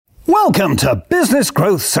Welcome to Business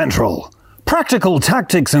Growth Central. Practical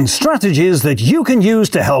tactics and strategies that you can use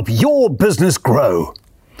to help your business grow.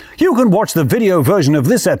 You can watch the video version of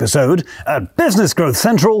this episode at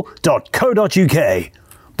businessgrowthcentral.co.uk.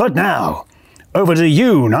 But now, over to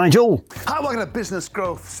you, Nigel. Hi, welcome to Business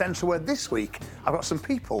Growth Central, where this week I've got some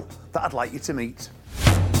people that I'd like you to meet.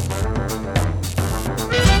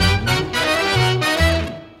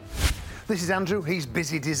 This is Andrew, he's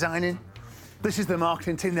busy designing. This is the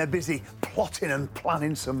marketing team, they're busy plotting and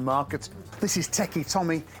planning some marketing. This is Techie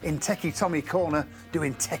Tommy in Techie Tommy Corner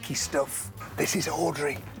doing techie stuff. This is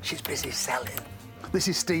Audrey, she's busy selling. This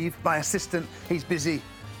is Steve, my assistant, he's busy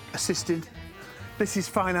assisting. This is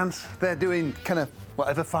finance, they're doing kind of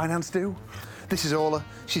whatever finance do. This is Ola,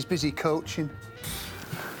 she's busy coaching.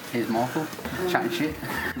 Here's Michael, chatting shit.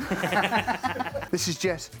 This is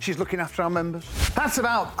Jess, she's looking after our members. That's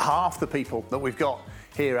about half the people that we've got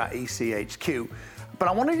here at ECHQ. But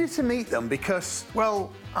I wanted you to meet them because,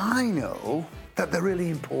 well, I know that they're really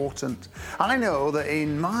important. I know that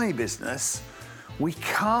in my business, we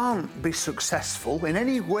can't be successful in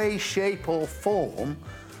any way, shape or form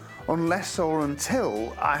unless or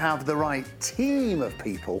until I have the right team of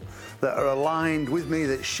people that are aligned with me,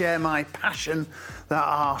 that share my passion, that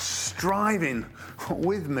are striving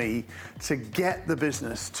with me to get the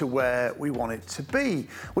business to where we want it to be.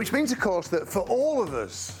 Which means, of course, that for all of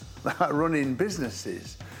us that are running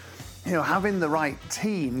businesses, you know, having the right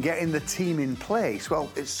team, getting the team in place,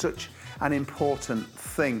 well, it's such an important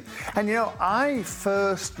thing. And you know, I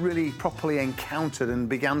first really properly encountered and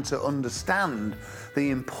began to understand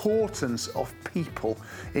the importance of people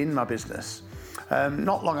in my business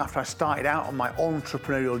not long after I started out on my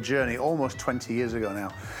entrepreneurial journey, almost 20 years ago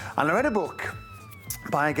now. And I read a book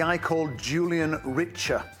by a guy called Julian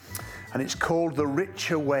Richer, and it's called The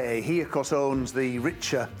Richer Way. He, of course, owns the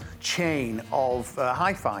Richer chain of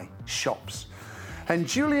hi-fi shops. And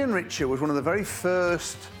Julian Richer was one of the very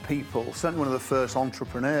first people, certainly one of the first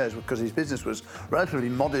entrepreneurs, because his business was relatively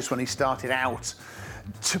modest when he started out,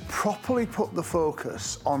 to properly put the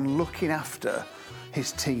focus on looking after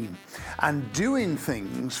his team and doing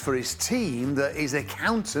things for his team that his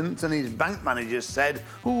accountant and his bank managers said,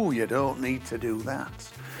 "Oh, you don't need to do that."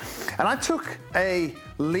 And I took a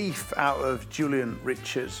leaf out of Julian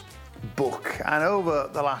Richer's book, and over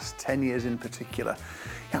the last 10 years in particular,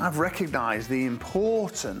 I've recognised the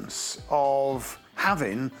importance of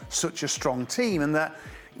having such a strong team, and that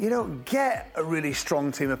you don't get a really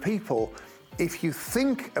strong team of people if you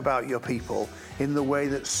think about your people in the way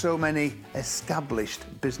that so many established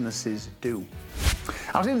businesses do.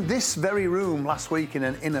 I was in this very room last week in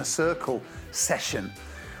an inner circle session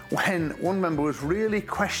when one member was really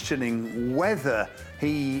questioning whether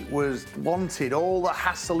he wanted all the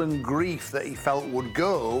hassle and grief that he felt would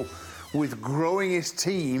go with growing his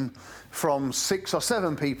team from 6 or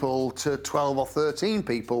 7 people to 12 or 13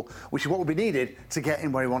 people, which is what would be needed to get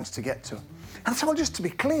him where he wants to get to. And so, just to be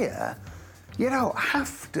clear, you don't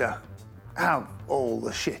have to have all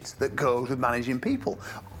the shit that goes with managing people.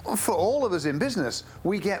 For all of us in business,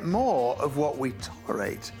 we get more of what we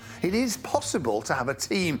tolerate. It is possible to have a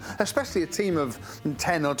team, especially a team of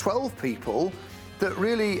 10 or 12 people, that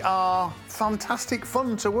really are fantastic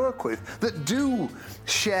fun to work with, that do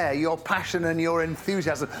share your passion and your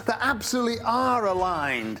enthusiasm, that absolutely are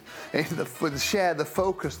aligned with share the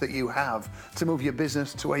focus that you have to move your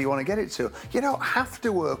business to where you want to get it to. You don't have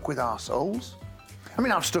to work with arseholes. I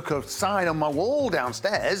mean, I've stuck a sign on my wall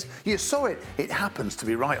downstairs. You saw it. It happens to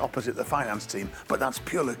be right opposite the finance team, but that's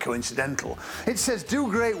purely coincidental. It says, "Do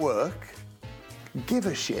great work, give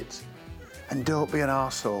a shit, and don't be an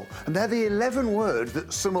arsehole." And they're the 11 words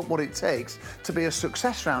that sum up what it takes to be a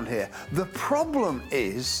success around here. The problem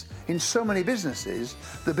is, in so many businesses,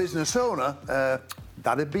 the business owner,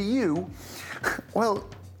 that'd be you, well,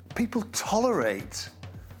 people tolerate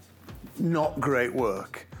not great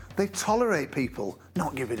work. They tolerate people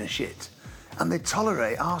not giving a shit. And they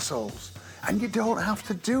tolerate arseholes. And you don't have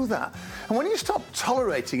to do that. And when you stop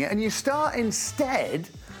tolerating it and you start instead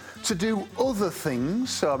to do other things,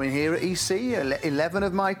 so I mean, here at EC, 11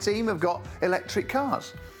 of my team have got electric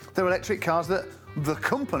cars. They're electric cars that the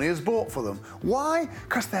company has bought for them. Why?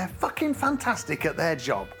 Because they're fucking fantastic at their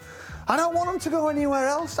job. I don't want them to go anywhere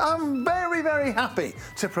else. I'm very, very happy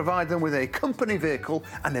to provide them with a company vehicle,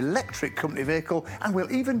 an electric company vehicle, and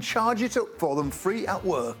we'll even charge it up for them free at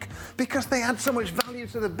work because they add so much value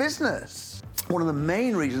to the business. one of the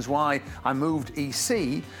main reasons why I moved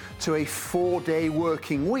EC to a 4-day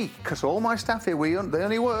working week, because all my staff here, they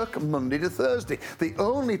only work Monday to Thursday. The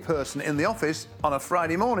only person in the office on a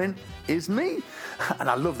Friday morning is me. And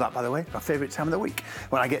I love that, by the way, my favourite time of the week,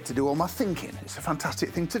 when I get to do all my thinking. It's a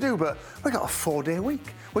fantastic thing to do, but we've got a 4-day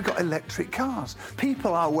week. We've got electric cars.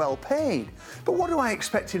 People are well paid. But what do I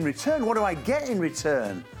expect in return? What do I get in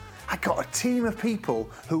return? I got a team of people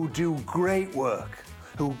who do great work,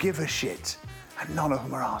 who give a shit, and none of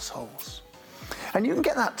them are assholes. And you can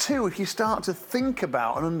get that too if you start to think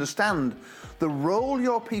about and understand the role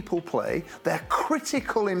your people play, their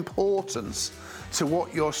critical importance to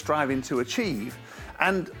what you're striving to achieve,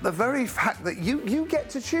 and the very fact that you get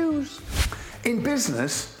to choose. In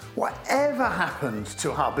business, whatever happens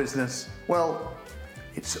to our business, well,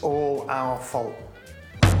 it's all our fault.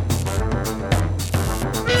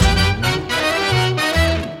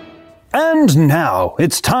 And now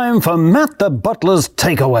it's time for Matt the Butler's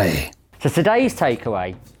takeaway. So today's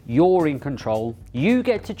takeaway, you're in control. You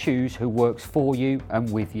get to choose who works for you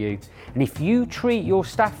and with you. And if you treat your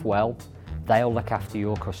staff well, they'll look after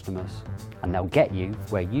your customers and they'll get you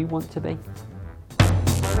where you want to be.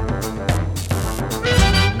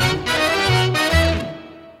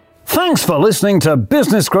 Thanks for listening to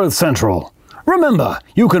Business Growth Central. Remember,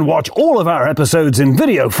 you can watch all of our episodes in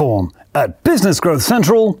video form at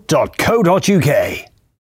businessgrowthcentral.co.uk.